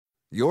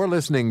You're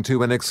listening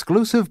to an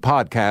exclusive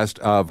podcast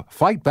of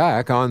Fight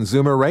Back on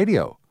Zoomer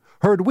Radio.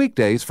 Heard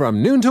weekdays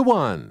from noon to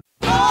 1.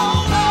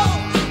 Oh,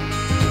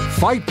 no.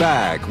 Fight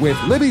Back with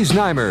Libby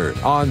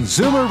Znaimer on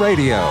Zoomer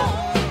Radio.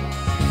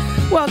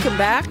 Welcome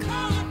back.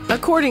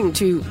 According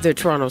to the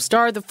Toronto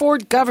Star, the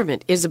Ford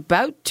government is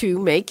about to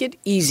make it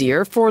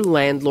easier for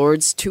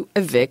landlords to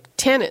evict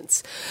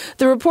tenants.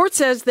 The report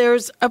says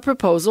there's a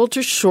proposal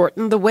to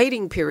shorten the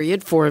waiting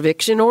period for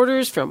eviction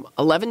orders from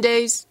 11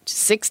 days to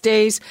 6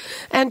 days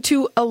and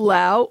to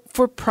allow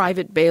for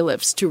private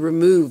bailiffs to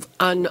remove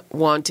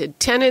unwanted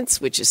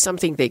tenants, which is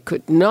something they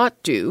could not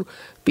do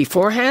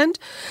beforehand.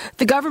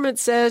 The government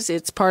says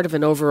it's part of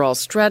an overall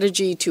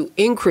strategy to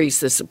increase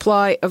the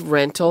supply of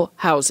rental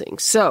housing.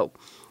 So,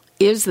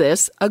 is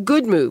this a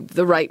good move,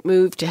 the right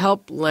move to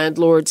help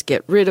landlords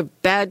get rid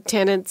of bad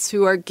tenants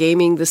who are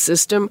gaming the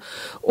system?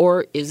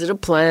 Or is it a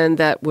plan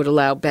that would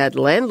allow bad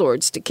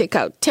landlords to kick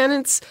out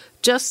tenants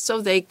just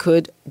so they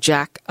could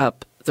jack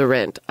up the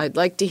rent? I'd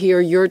like to hear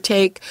your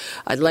take.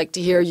 I'd like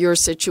to hear your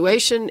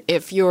situation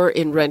if you're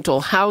in rental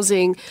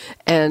housing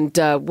and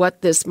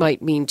what this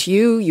might mean to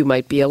you. You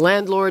might be a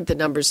landlord. The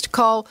numbers to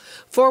call,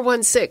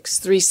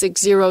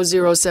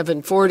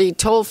 416-360-0740,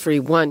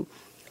 toll-free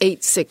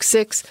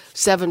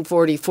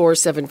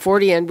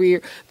 1-866-744-740. And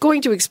we're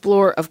going to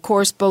explore, of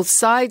course, both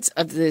sides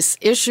of this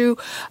issue.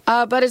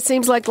 But it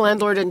seems like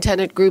landlord and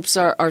tenant groups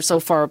are so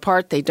far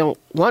apart, they don't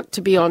want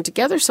to be on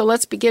together. So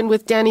let's begin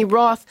with Danny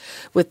Roth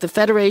with the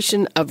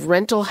Federation of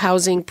Rental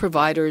Housing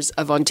Providers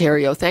of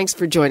Ontario. Thanks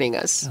for joining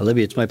us.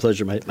 Libby, it's my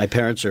pleasure. My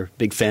parents are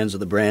big fans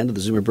of the brand, of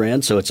the Zoomer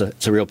brand, so it's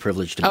a real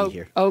privilege to be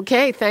here.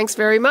 Okay, thanks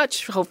very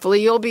much.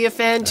 Hopefully you'll be a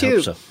fan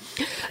too.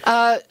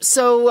 I hope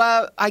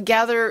so. I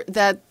gather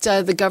that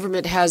the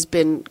government has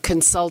been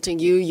consulting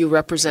you. You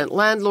represent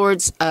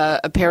landlords,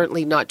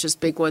 apparently not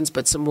just big ones,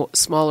 but some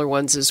smaller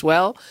ones as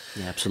well.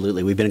 Yeah,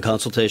 absolutely. We've been in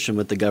consultation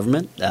with the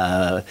government.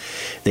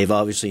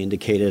 They've obviously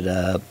indicated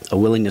a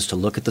willingness to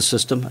look at the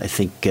system. I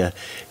think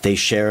they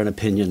share an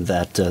opinion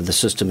that the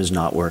system is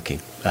not working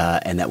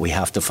and that we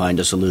have to find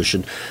a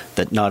solution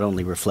that not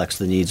only reflects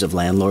the needs of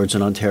landlords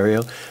in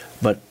Ontario,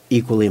 but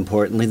equally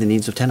importantly, the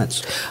needs of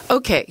tenants.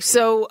 Okay,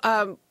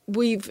 so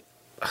we've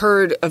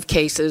heard of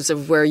cases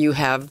of where you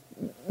have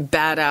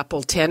bad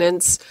apple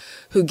tenants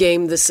who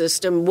game the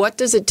system. What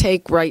does it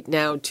take right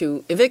now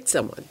to evict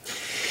someone?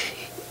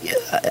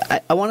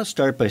 I want to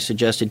start by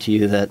suggesting to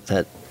you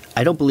that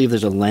I don't believe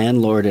there's a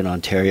landlord in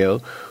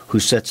Ontario who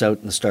sets out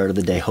in the start of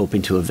the day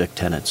hoping to evict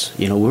tenants.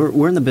 You know,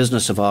 we're in the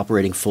business of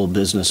operating full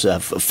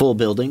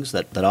buildings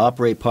that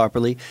operate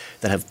properly,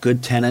 that have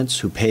good tenants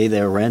who pay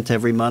their rent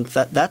every month.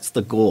 That's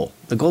the goal.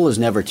 The goal is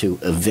never to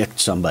evict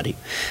somebody.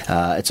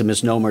 It's a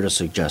misnomer to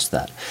suggest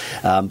that.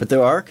 But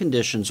there are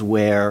conditions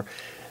where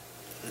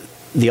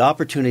the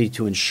opportunity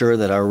to ensure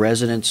that our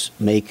residents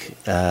make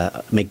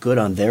good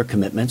on their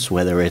commitments,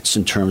 whether it's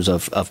in terms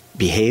of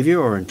behavior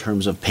or in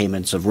terms of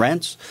payments of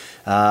rents,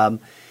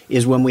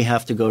 is when we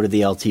have to go to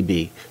the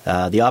LTB.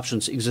 The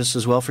options exist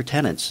as well for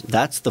tenants.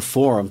 That's the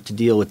forum to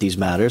deal with these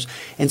matters.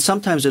 And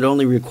sometimes it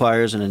only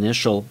requires an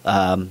initial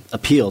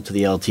appeal to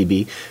the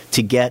LTB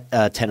to get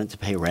a tenant to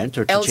pay rent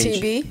or to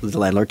LTB? change the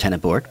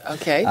Landlord-Tenant Board.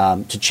 Okay.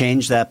 To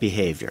change that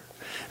behavior.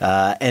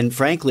 And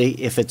frankly,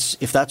 if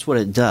that's what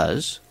it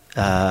does,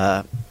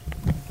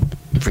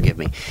 forgive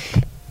me,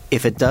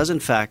 if it does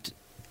in fact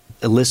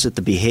elicit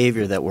the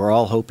behavior that we're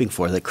all hoping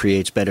for that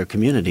creates better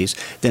communities,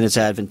 then it's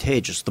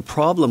advantageous. The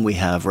problem we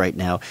have right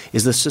now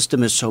is the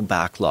system is so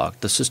backlogged,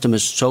 the system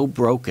is so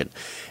broken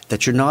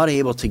that you're not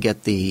able to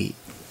get the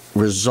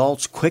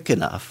results quick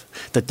enough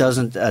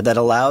that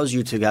allows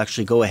you to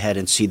actually go ahead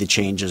and see the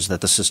changes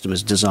that the system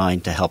is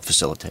designed to help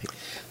facilitate.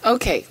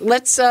 Okay,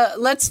 let's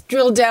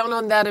drill down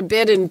on that a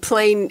bit in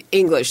plain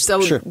English.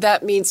 So Sure.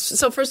 That means,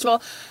 so first of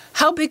all,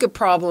 how big a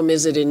problem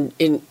is it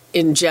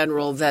in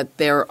general that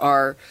there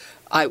are,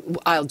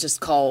 I'll just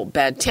call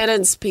bad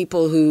tenants,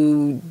 people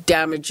who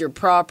damage your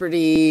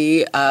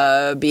property,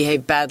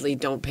 behave badly,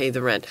 don't pay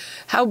the rent?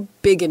 How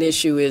big an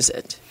issue is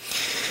it?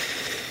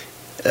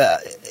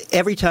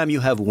 Every time you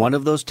have one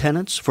of those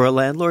tenants for a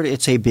landlord,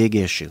 it's a big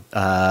issue.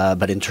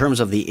 But in terms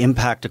of the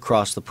impact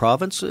across the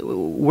province,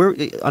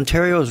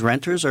 Ontario's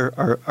renters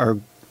are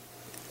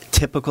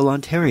typical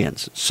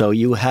Ontarians. So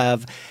you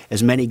have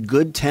as many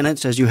good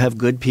tenants as you have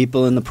good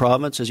people in the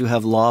province, as you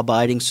have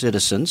law-abiding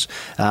citizens.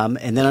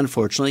 And then,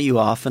 unfortunately, you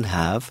often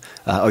have,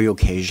 or you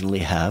occasionally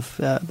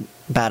have,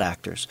 bad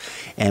actors.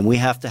 And we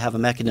have to have a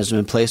mechanism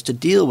in place to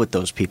deal with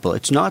those people.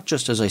 It's not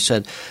just, as I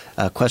said,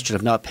 a question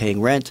of not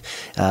paying rent.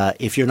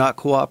 If you're not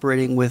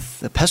cooperating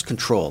with pest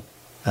control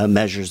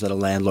measures that a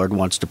landlord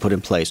wants to put in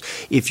place,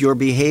 if your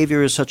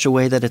behavior is such a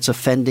way that it's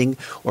offending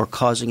or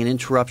causing an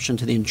interruption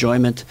to the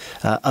enjoyment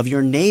of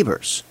your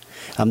neighbors,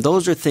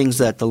 those are things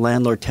that the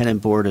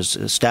Landlord-Tenant Board is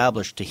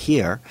established to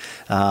hear.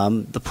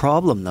 The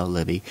problem, though,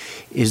 Libby,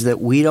 is that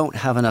we don't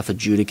have enough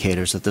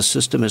adjudicators, that the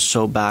system is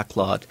so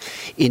backlogged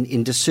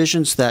in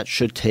decisions that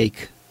should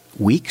take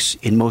weeks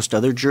in most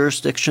other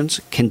jurisdictions,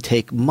 can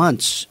take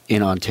months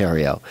in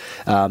Ontario.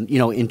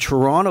 In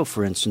Toronto,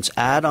 for instance,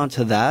 add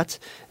onto that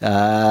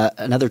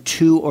another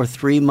 2 or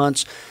 3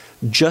 months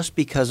just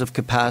because of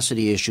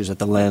capacity issues at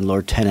the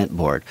landlord-tenant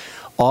board.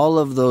 All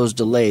of those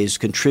delays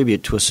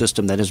contribute to a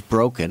system that is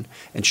broken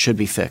and should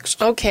be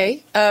fixed.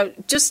 Okay.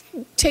 Just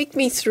take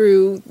me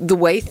through the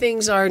way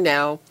things are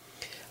now.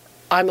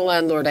 I'm a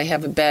landlord. I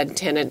have a bad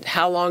tenant.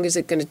 How long is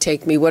it going to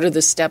take me? What are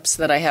the steps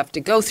that I have to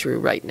go through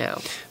right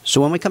now?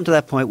 So when we come to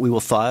that point, we will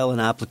file an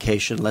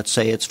application. Let's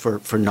say it's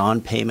for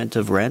non-payment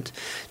of rent.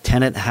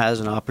 Tenant has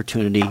an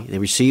opportunity. They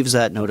receives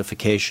that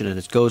notification, and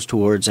it goes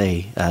towards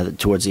the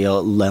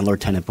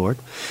landlord-tenant board.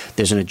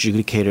 There's an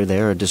adjudicator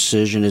there. A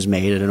decision is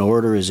made, and an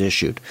order is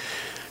issued.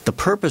 The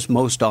purpose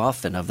most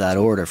often of that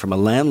order, from a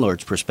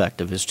landlord's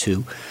perspective, is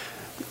to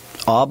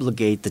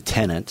obligate the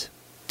tenant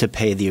to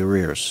pay the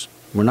arrears.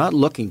 We're not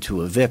looking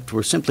to evict.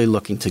 We're simply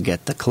looking to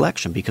get the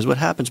collection, because what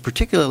happens,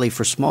 particularly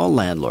for small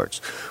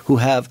landlords who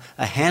have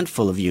a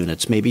handful of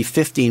units, maybe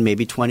 15,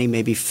 maybe 20,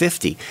 maybe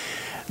 50,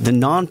 the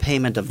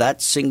non-payment of that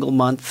single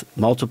month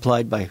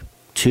multiplied by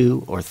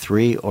 2 or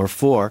 3 or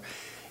 4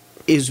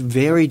 is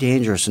very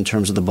dangerous in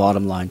terms of the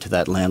bottom line to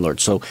that landlord.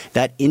 So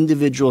that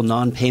individual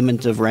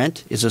non-payment of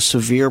rent is a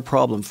severe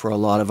problem for a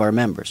lot of our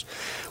members.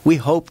 We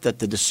hope that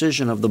the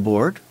decision of the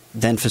board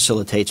then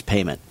facilitates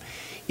payment.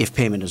 If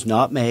payment is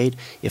not made,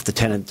 if the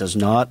tenant does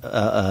not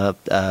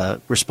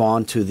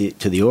respond to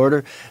the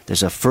order,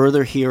 there's a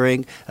further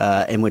hearing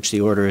in which the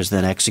order is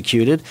then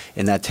executed,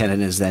 and that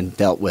tenant is then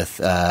dealt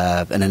with,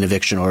 and an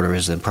eviction order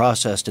is then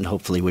processed, and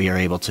hopefully we are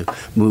able to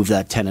move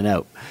that tenant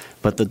out.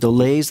 But the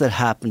delays that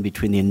happen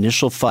between the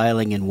initial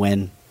filing and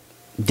when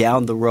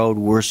down the road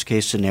worst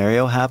case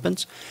scenario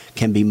happens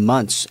can be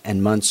months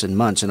and months and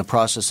months in a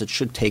process that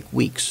should take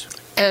weeks.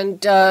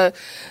 And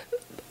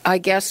I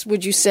guess,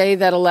 would you say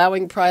that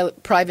allowing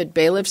private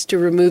bailiffs to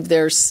remove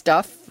their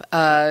stuff,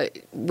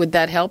 would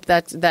that help?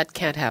 That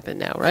can't happen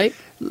now, right?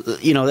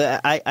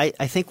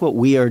 I think what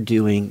we are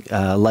doing,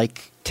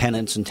 like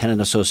tenants and tenant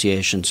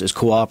associations, is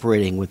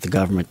cooperating with the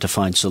government to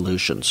find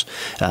solutions.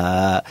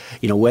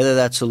 Whether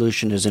that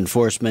solution is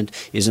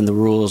enforcement, is in the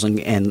rules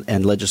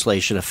and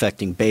legislation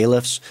affecting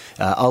bailiffs,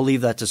 I'll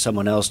leave that to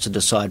someone else to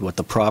decide what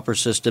the proper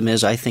system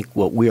is. I think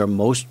what we are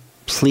most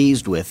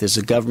pleased with is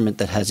a government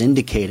that has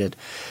indicated,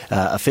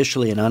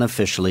 officially and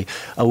unofficially,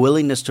 a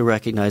willingness to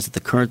recognize that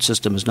the current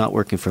system is not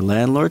working for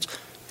landlords,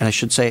 and I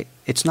should say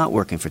it's not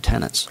working for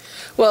tenants.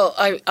 Well,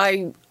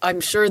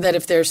 I'm sure that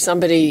if there's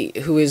somebody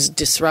who is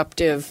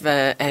disruptive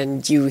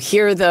and you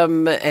hear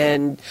them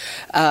and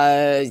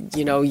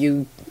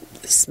you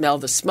smell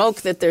the smoke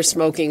that they're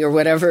smoking or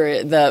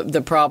whatever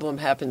the problem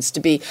happens to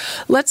be.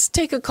 Let's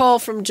take a call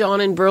from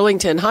John in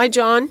Burlington. Hi,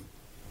 John.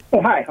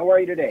 Oh, hi. How are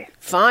you today?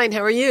 Fine.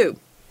 How are you?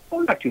 Oh,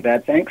 not too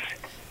bad, thanks.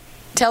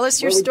 Tell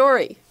us your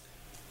story.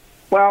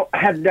 Well, I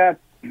had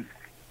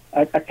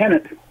a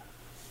tenant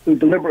who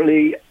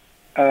deliberately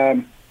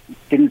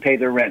didn't pay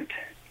their rent.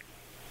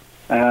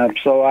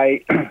 So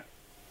I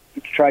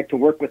tried to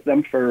work with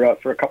them for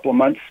a couple of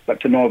months, but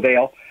to no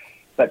avail.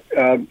 But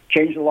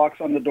changed the locks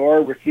on the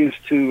door,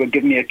 refused to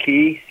give me a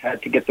key,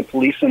 had to get the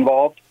police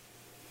involved,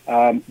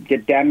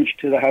 did damage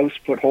to the house,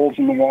 put holes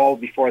in the wall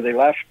before they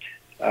left,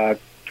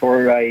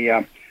 tore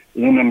a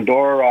aluminum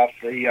door off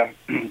the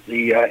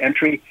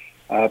entry.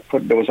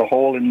 There was a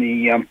hole in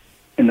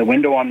the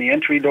window on the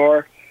entry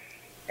door,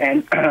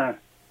 and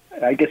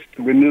I guess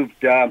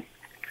removed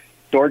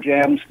door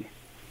jambs,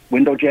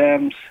 window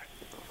jambs,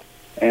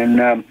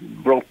 and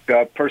broke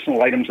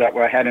personal items that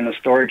I had in a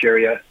storage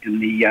area in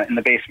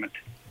the basement.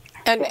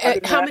 And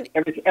how many?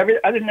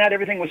 Other than that,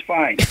 everything was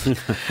fine.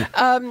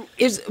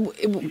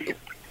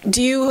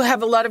 Do you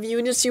have a lot of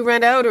units you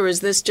rent out, or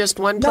is this just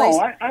one place?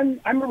 No,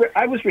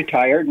 I was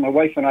retired. My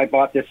wife and I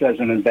bought this as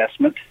an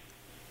investment,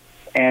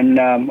 and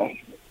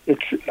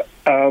it's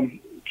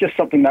just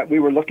something that we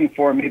were looking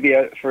for, maybe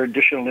for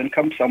additional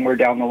income somewhere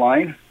down the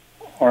line,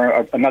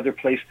 or another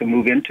place to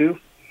move into.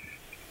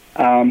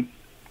 I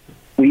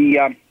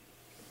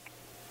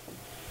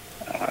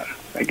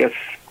guess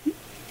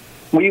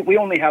we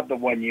only have the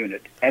one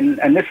unit,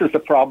 and this is the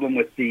problem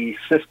with the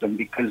system,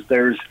 because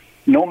there's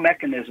no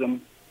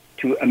mechanism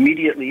to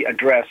immediately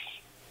address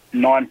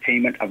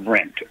non-payment of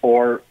rent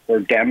or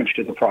damage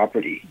to the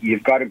property.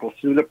 You've got to go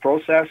through the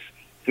process,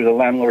 through the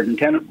landlord and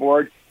tenant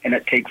board, and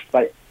it takes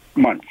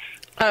months.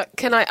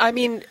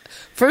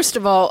 First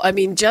of all,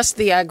 just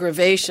the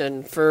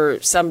aggravation for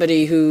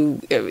somebody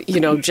who,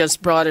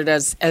 just brought it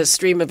as a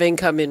stream of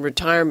income in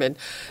retirement,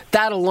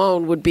 that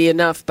alone would be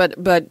enough. But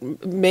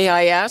may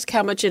I ask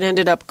how much it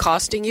ended up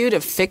costing you to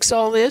fix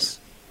all this?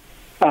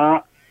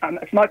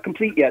 It's not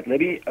complete yet,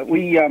 Libby.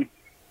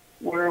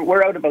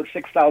 We're out about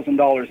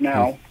 $6,000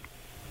 now,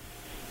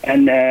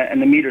 and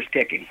the meter's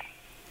ticking.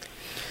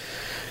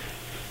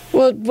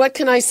 Well, what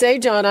can I say,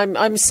 John?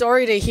 I'm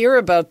sorry to hear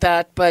about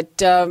that,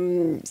 but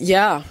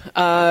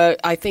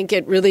I think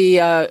it really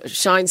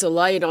shines a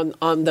light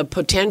on the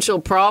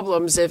potential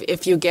problems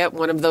if you get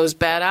one of those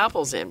bad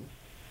apples in.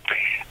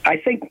 I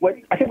think what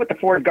the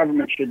Ford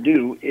government should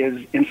do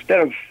is,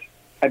 instead of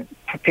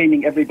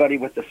painting everybody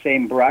with the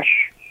same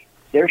brush.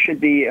 There should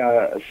be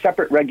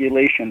separate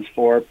regulations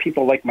for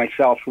people like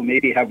myself who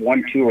maybe have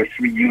 1, 2, or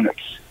 3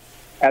 units,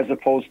 as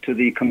opposed to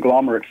the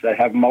conglomerates that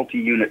have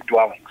multi-unit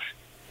dwellings.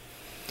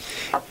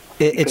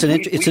 It's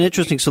an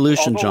interesting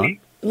solution, John.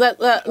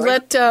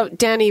 Let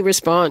Danny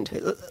respond.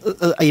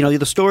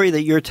 The story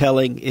that you're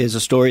telling is a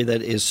story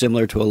that is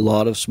similar to a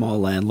lot of small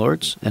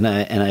landlords, and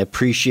I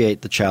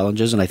appreciate the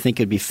challenges, and I think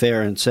it'd be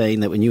fair in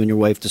saying that when you and your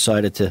wife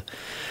decided to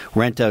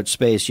rent out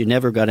space, you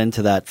never got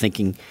into that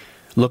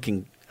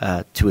looking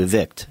to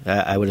evict.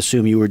 I would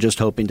assume you were just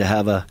hoping to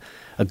have a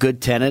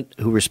good tenant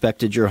who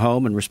respected your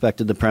home and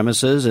respected the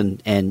premises,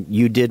 and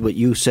you did what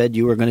you said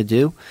you were going to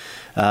do.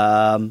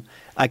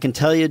 I can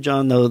tell you,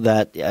 John, though,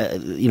 that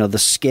the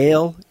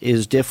scale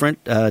is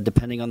different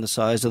depending on the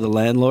size of the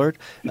landlord.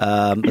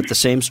 But the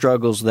same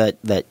struggles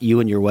that you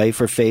and your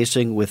wife are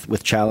facing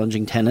with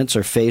challenging tenants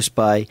are faced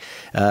by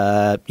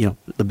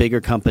the bigger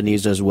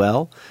companies as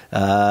well.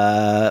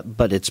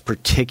 But it's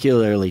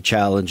particularly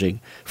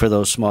challenging for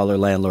those smaller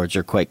landlords.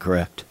 You're quite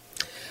correct.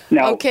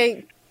 Now,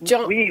 okay,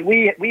 John.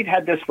 We've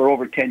had this for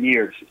over 10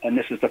 years, and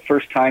this is the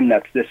first time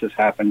that this has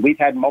happened. We've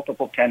had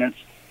multiple tenants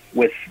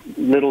with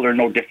little or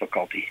no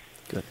difficulty.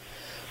 Good.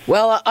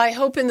 Well, I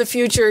hope in the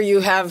future you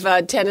have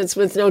tenants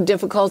with no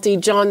difficulty.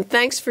 John,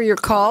 thanks for your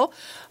call.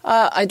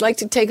 I'd like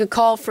to take a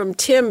call from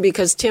Tim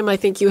because, Tim, I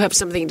think you have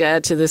something to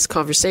add to this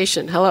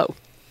conversation. Hello.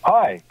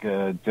 Hi,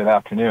 good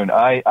afternoon.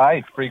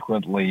 I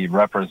frequently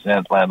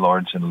represent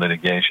landlords in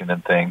litigation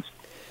and things.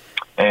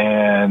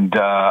 And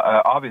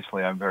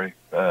obviously I'm very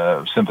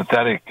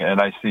sympathetic,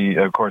 and I see,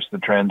 of course, the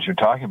trends you're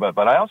talking about.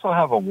 But I also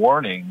have a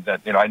warning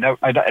that, I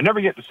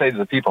never get to say to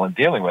the people I'm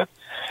dealing with,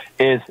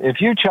 is if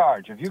you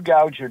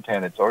gouge your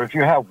tenants, or if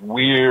you have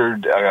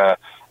weird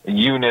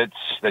units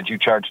that you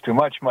charge too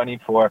much money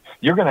for,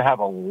 you're going to have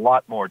a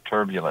lot more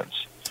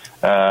turbulence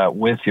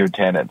with your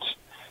tenants.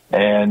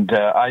 And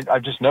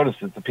I've just noticed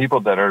that the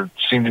people that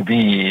seem to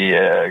be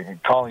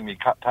calling me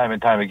time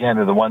and time again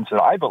are the ones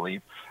that I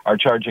believe are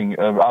charging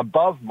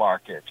above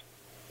market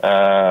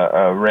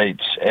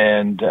rates,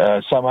 and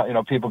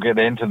somehow people get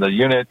into the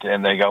unit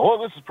and they go,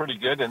 "Oh, this is pretty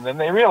good," and then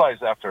they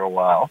realize after a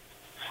while,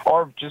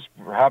 or just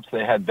perhaps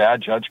they had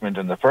bad judgment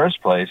in the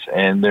first place,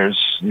 and there's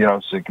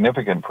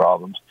significant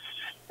problems.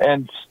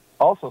 And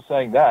also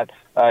saying that,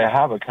 I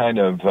have a kind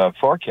of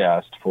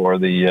forecast for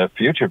the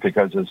future,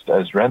 because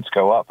as rents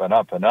go up and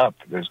up and up,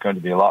 there's going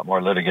to be a lot more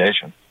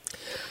litigation.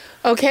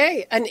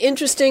 Okay, an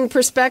interesting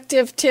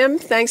perspective, Tim.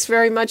 Thanks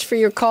very much for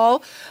your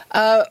call.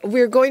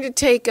 We're going to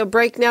take a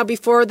break now.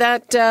 Before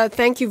that,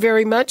 thank you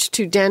very much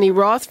to Danny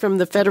Roth from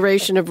the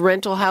Federation of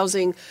Rental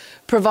Housing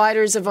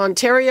Providers of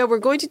Ontario. We're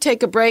going to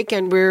take a break,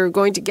 and we're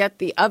going to get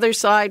the other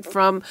side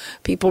from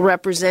people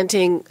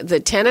representing the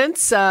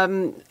tenants.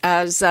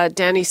 As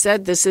Danny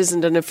said, this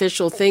isn't an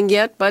official thing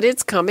yet, but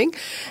it's coming,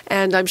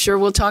 and I'm sure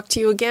we'll talk to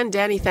you again.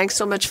 Danny, thanks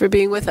so much for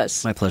being with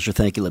us. My pleasure.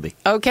 Thank you, Libby.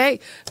 Okay,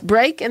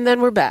 break, and then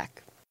we're back.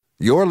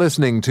 You're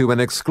listening to an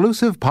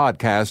exclusive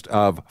podcast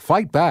of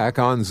Fight Back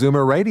on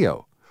Zoomer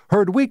Radio.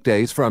 Heard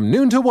weekdays from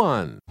noon to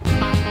 1.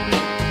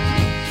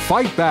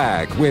 Fight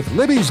Back with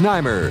Libby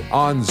Znaimer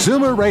on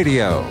Zoomer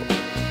Radio.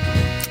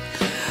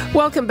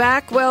 Welcome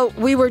back. Well,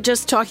 we were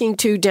just talking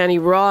to Danny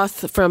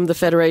Roth from the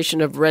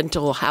Federation of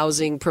Rental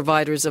Housing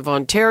Providers of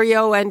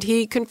Ontario, and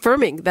he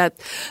confirming that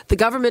the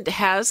government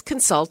has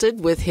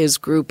consulted with his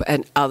group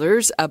and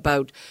others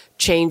about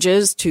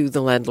changes to the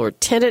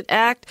Landlord-Tenant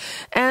Act,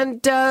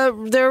 and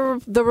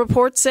the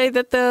reports say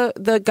that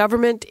the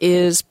government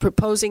is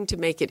proposing to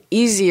make it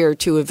easier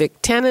to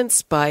evict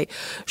tenants by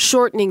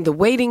shortening the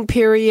waiting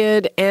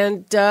period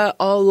and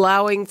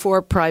allowing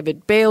for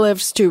private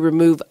bailiffs to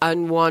remove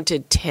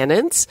unwanted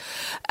tenants.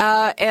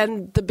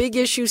 And the big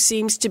issue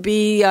seems to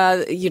be,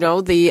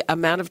 the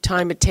amount of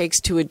time it takes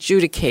to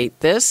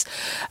adjudicate this.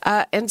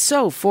 And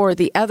so for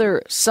the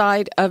other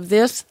side of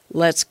this,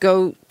 let's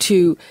go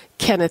to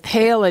Kenneth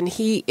Hale, and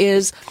he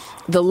is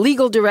the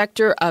legal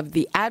director of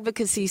the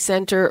Advocacy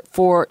Centre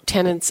for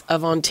Tenants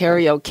of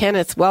Ontario.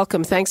 Kenneth,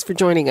 welcome. Thanks for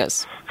joining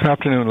us. Good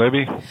afternoon,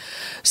 Libby.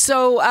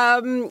 So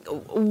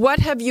what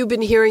have you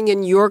been hearing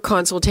in your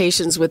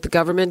consultations with the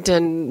government,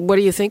 and what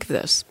do you think of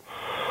this?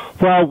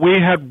 Well, we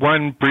had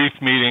one brief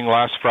meeting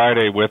last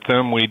Friday with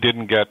them. We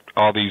didn't get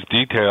all these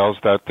details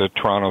that the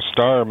Toronto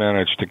Star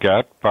managed to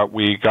get, but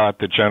we got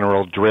the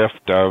general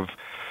drift of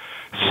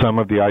some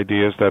of the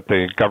ideas that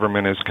the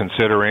government is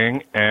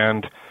considering,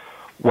 and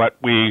what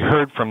we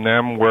heard from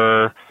them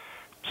were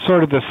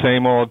sort of the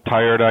same old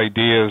tired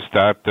ideas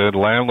that the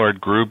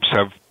landlord groups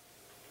have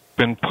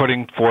been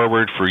putting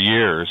forward for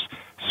years,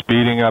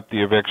 speeding up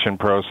the eviction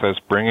process,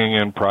 bringing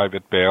in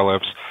private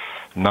bailiffs,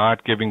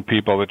 not giving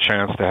people the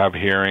chance to have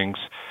hearings.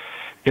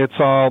 It's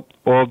all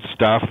old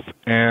stuff,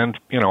 and,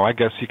 I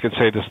guess you could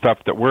say the stuff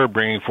that we're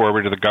bringing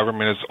forward to the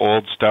government is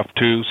old stuff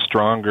too,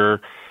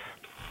 stronger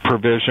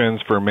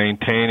provisions for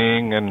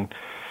maintaining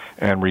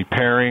and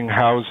repairing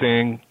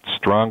housing,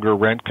 stronger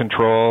rent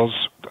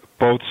controls.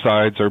 Both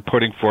sides are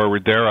putting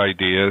forward their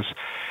ideas,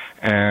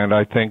 And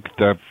I think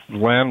the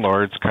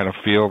landlords kind of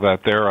feel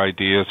that their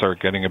ideas are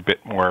getting a bit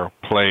more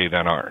play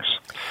than ours.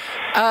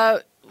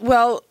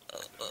 Well,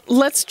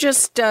 let's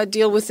just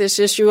deal with this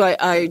issue.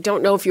 I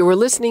don't know if you were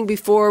listening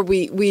before.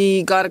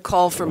 We got a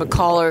call from a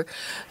caller.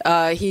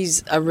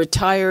 He's a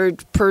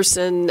retired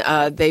person.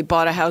 They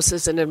bought a house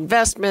as an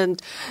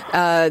investment.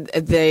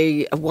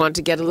 They want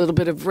to get a little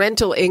bit of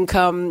rental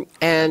income,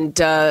 and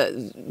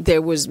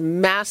there was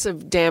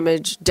massive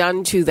damage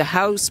done to the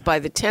house by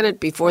the tenant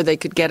before they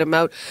could get him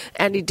out,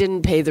 and he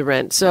didn't pay the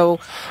rent. So,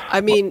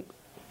 I mean...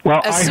 Well,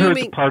 I heard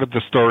the part of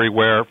the story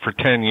where for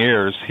 10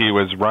 years he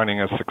was running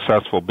a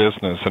successful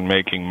business and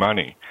making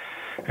money.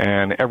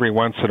 And every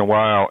once in a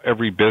while,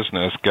 every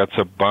business gets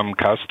a bum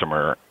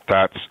customer.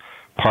 That's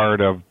part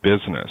of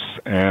business.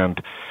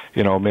 And,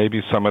 you know,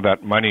 maybe some of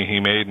that money he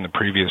made in the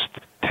previous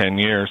 10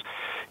 years,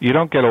 you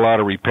don't get a lot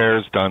of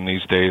repairs done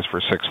these days for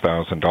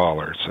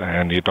 $6,000.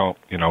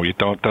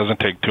 And doesn't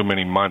take too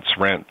many months'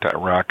 rent to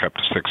rack up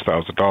to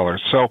 $6,000.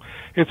 So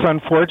it's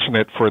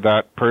unfortunate for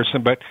that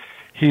person, but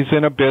he's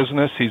in a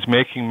business. He's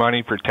making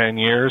money for 10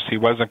 years. He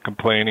wasn't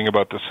complaining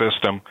about the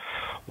system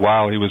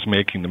while he was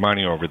making the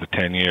money over the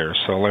 10 years.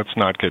 So let's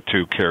not get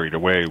too carried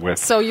away with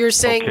So you're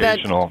saying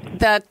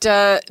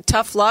that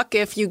tough luck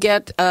if you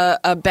get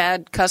a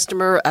bad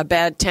customer, a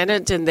bad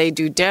tenant, and they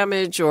do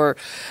damage or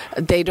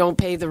they don't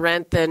pay the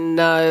rent,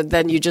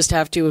 then you just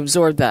have to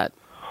absorb that?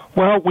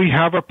 Well, we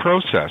have a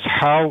process.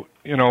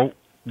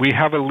 We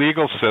have a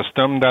legal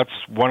system. That's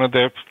one of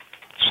the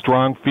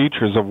strong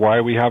features of why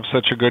we have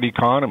such a good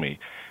economy.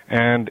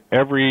 And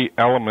every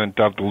element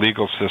of the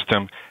legal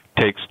system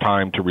takes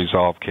time to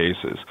resolve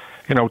cases.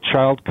 You know,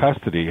 child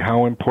custody,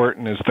 how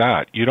important is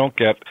that? You don't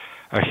get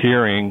a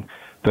hearing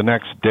the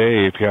next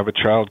day if you have a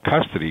child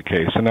custody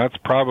case, and that's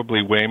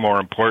probably way more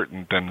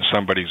important than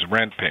somebody's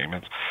rent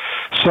payments.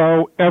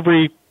 So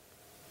every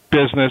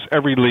business,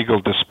 every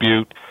legal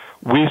dispute,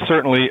 we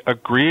certainly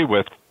agree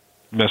with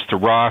Mr.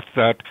 Roth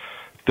that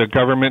the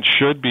government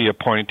should be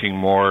appointing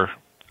more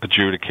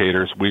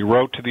adjudicators. We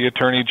wrote to the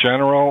Attorney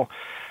General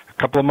a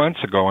couple of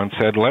months ago and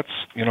said,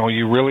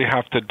 you really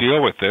have to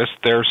deal with this.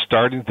 They're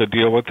starting to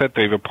deal with it.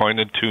 They've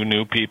appointed 2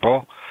 new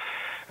people.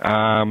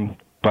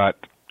 But,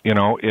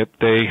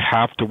 they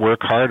have to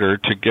work harder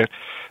to get...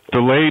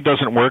 Delay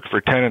doesn't work for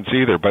tenants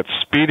either, but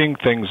speeding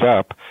things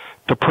up,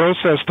 the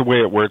process, the way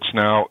it works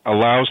now,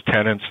 allows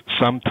tenants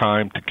some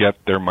time to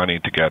get their money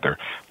together.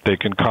 They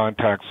can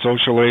contact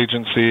social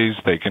agencies,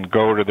 they can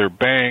go to their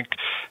bank,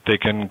 they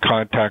can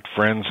contact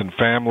friends and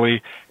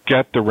family,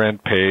 get the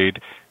rent paid,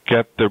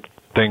 get the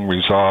thing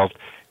resolved.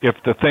 If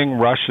the thing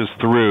rushes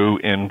through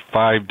in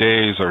 5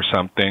 days or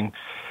something,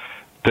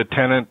 the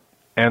tenant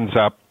ends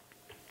up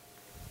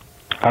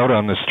out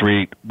on the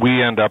street,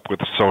 we end up with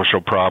a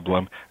social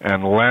problem,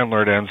 and the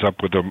landlord ends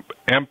up with an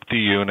empty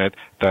unit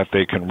that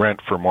they can rent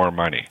for more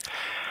money.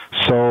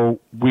 So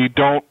we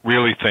don't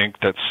really think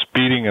that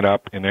speeding it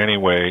up in any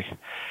way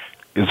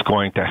is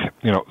going to,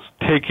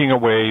 taking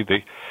away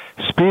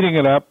speeding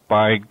it up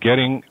by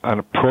getting an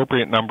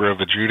appropriate number of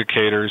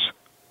adjudicators,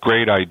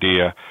 great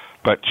idea,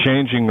 but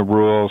changing the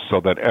rules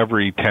so that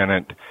every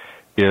tenant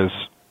is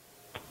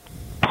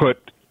put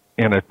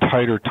in a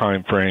tighter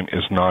time frame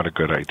is not a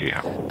good idea.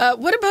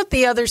 What about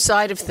the other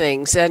side of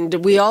things?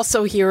 And we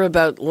also hear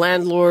about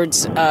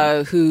landlords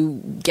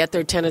who get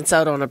their tenants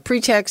out on a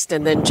pretext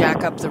and then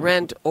jack up the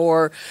rent,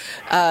 or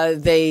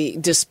they,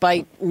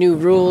 despite new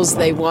rules,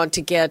 they want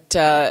to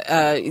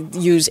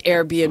use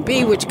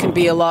Airbnb, which can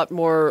be a lot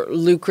more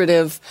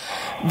lucrative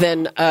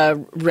than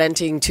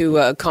renting to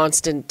a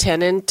constant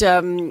tenant.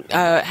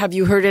 Have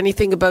you heard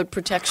anything about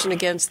protection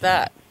against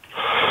that?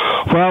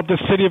 Well, the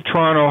City of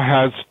Toronto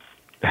has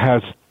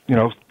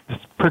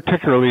it's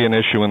particularly an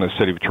issue in the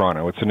City of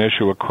Toronto. It's an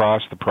issue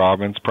across the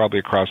province, probably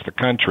across the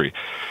country.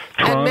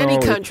 And many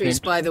countries,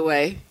 by the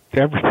way.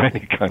 Many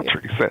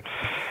countries.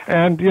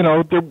 And,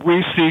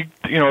 we see,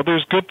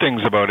 there's good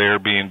things about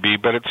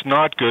Airbnb, but it's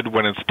not good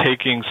when it's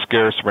taking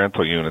scarce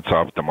rental units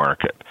off the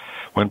market.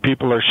 When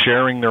people are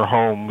sharing their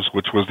homes,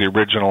 which was the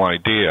original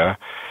idea,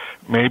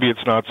 maybe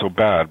it's not so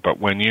bad. But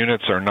when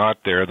units are not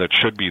there that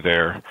should be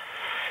there,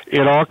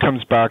 it all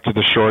comes back to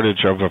the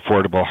shortage of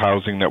affordable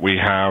housing that we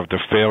have, the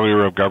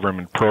failure of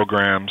government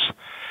programs,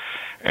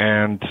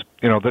 and,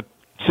 the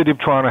City of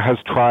Toronto has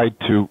tried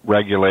to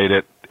regulate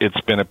it. It's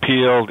been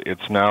appealed.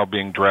 It's now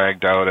being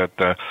dragged out at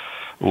the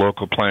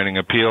local planning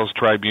appeals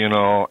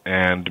tribunal,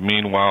 and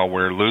meanwhile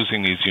we're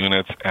losing these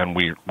units, and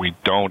we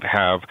don't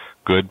have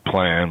good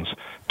plans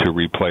to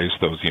replace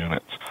those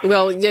units.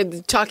 Well,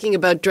 talking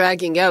about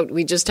dragging out,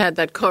 we just had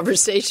that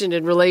conversation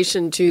in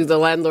relation to the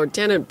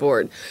Landlord-Tenant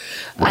Board.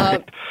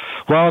 Right.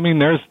 Well,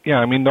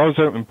 those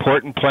are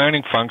important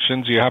planning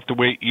functions. You have to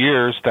wait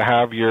years to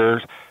have your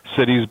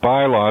city's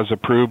bylaws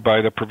approved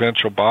by the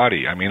provincial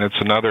body.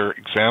 It's another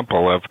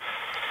example of,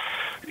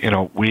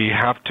 we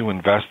have to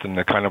invest in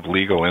the kind of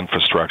legal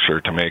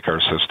infrastructure to make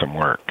our system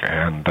work.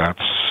 And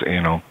that's,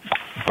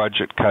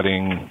 budget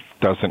cutting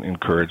doesn't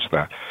encourage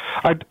that.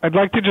 I'd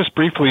like to just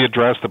briefly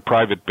address the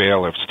private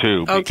bailiffs,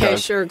 too. Okay,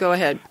 sure, go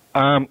ahead.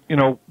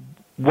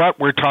 what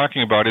we're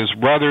talking about is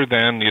rather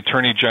than the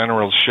Attorney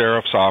General's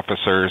sheriff's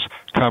officers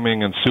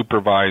coming and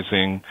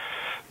supervising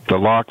the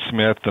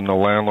locksmith and the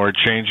landlord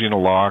changing the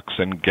locks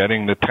and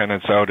getting the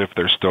tenants out if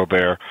they're still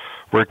there,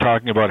 we're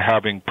talking about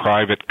having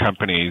private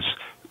companies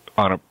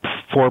on a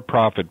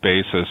for-profit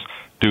basis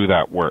do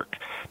that work.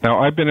 Now,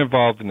 I've been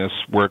involved in this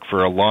work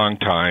for a long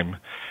time,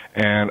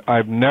 and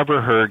I've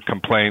never heard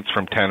complaints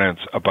from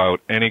tenants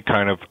about any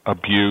kind of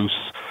abuse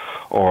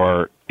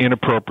or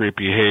inappropriate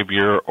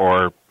behavior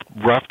or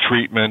rough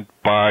treatment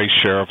by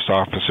sheriff's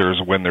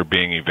officers when they're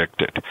being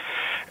evicted.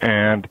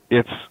 And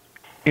it's,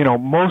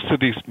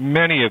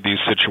 many of these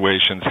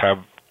situations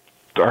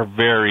are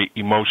very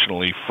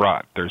emotionally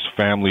fraught. There's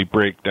family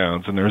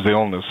breakdowns, and there's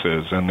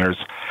illnesses, and there's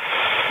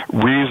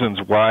reasons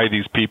why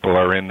these people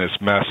are in this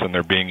mess and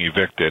they're being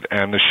evicted.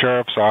 And the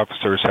sheriff's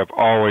officers have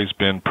always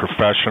been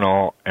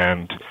professional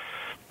and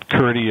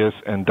courteous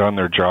and done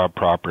their job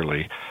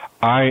properly.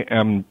 I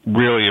am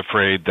really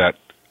afraid that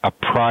a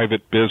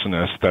private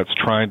business that's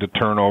trying to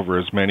turn over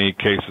as many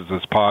cases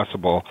as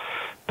possible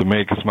to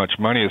make as much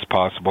money as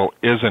possible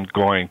isn't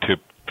going to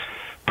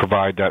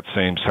provide that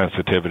same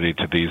sensitivity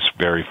to these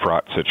very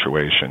fraught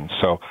situations.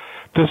 So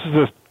this is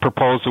a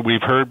proposal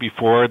we've heard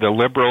before. The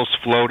Liberals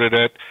floated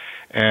it,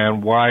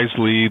 and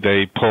wisely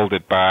they pulled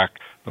it back.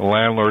 The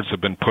landlords have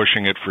been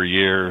pushing it for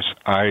years.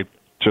 I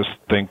just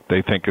think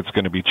they think it's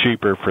going to be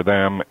cheaper for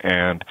them,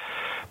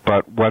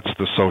 but what's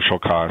the social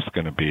cost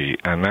going to be?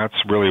 And that's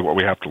really what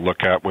we have to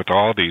look at with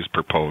all these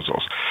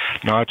proposals,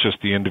 not just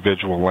the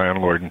individual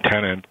landlord and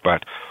tenant,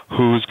 but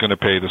who's going to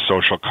pay the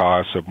social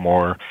costs of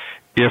more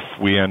if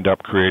we end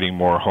up creating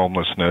more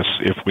homelessness,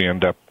 if we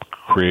end up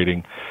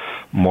creating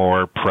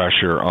more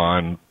pressure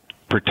on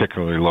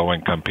particularly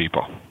low-income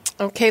people.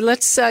 Okay,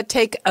 let's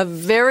take a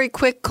very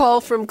quick call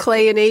from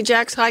Clay in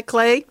Ajax. Hi,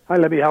 Clay. Hi,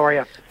 Libby. How are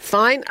you?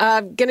 Fine.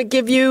 I'm going to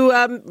give you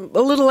a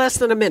little less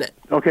than a minute.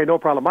 Okay, no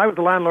problem. I was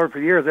a landlord for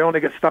years. I only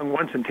got stung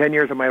once in 10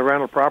 years of my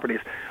rental properties.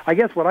 I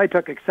guess what I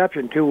took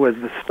exception to was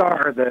the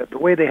Star, the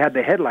way they had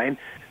the headline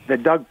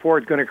that Doug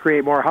Ford's going to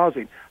create more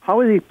housing.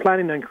 How is he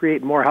planning on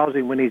creating more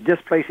housing when he's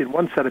displacing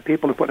one set of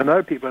people and putting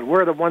another people? And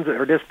where are the ones that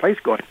are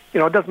displaced going? It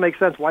doesn't make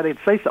sense why they'd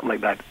say something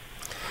like that.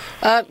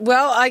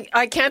 Well,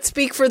 I can't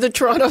speak for the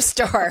Toronto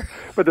Star.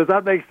 But does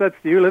that make sense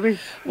to you, Libby?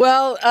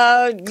 Well,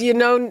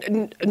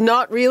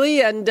 not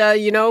really. And,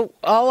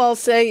 all I'll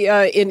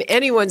say in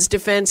anyone's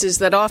defense is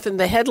that often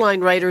the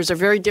headline writers are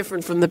very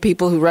different from the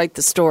people who write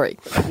the story.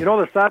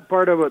 The sad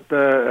part of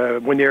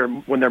it, when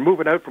they're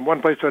moving out from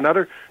one place to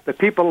another, the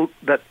people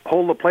that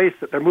hold the place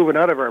that they're moving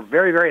out of are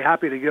very, very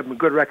happy to give them a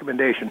good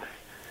recommendation.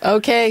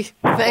 Okay,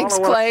 thanks,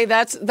 Clay.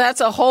 That's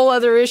a whole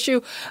other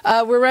issue.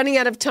 We're running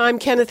out of time.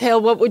 Kenneth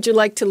Hale, what would you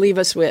like to leave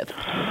us with?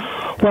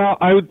 Well,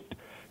 I would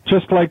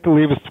just like to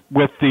leave us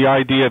with the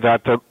idea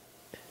that the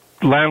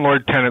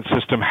landlord-tenant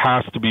system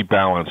has to be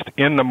balanced.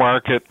 In the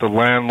market, the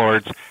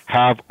landlords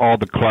have all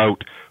the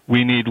clout.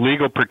 We need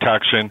legal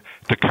protection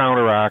to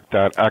counteract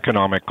that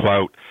economic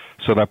clout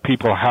so that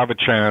people have a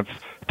chance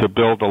to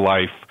build a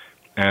life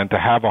and to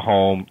have a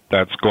home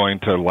that's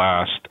going to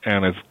last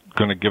and is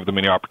going to give them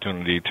any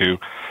opportunity to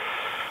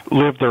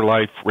live their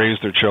life, raise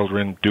their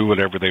children, do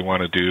whatever they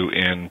want to do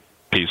in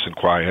peace and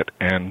quiet,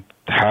 and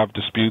have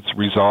disputes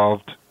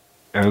resolved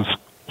as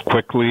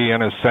quickly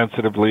and as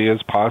sensitively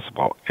as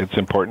possible. It's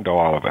important to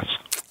all of us.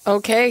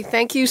 Okay,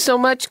 thank you so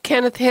much,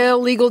 Kenneth Hale,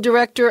 Legal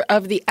Director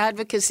of the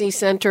Advocacy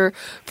Centre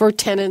for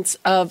Tenants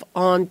of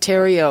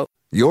Ontario.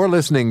 You're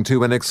listening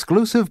to an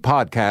exclusive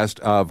podcast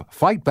of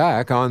Fight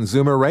Back on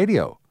Zoomer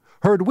Radio.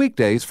 Heard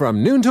weekdays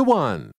from noon to 1.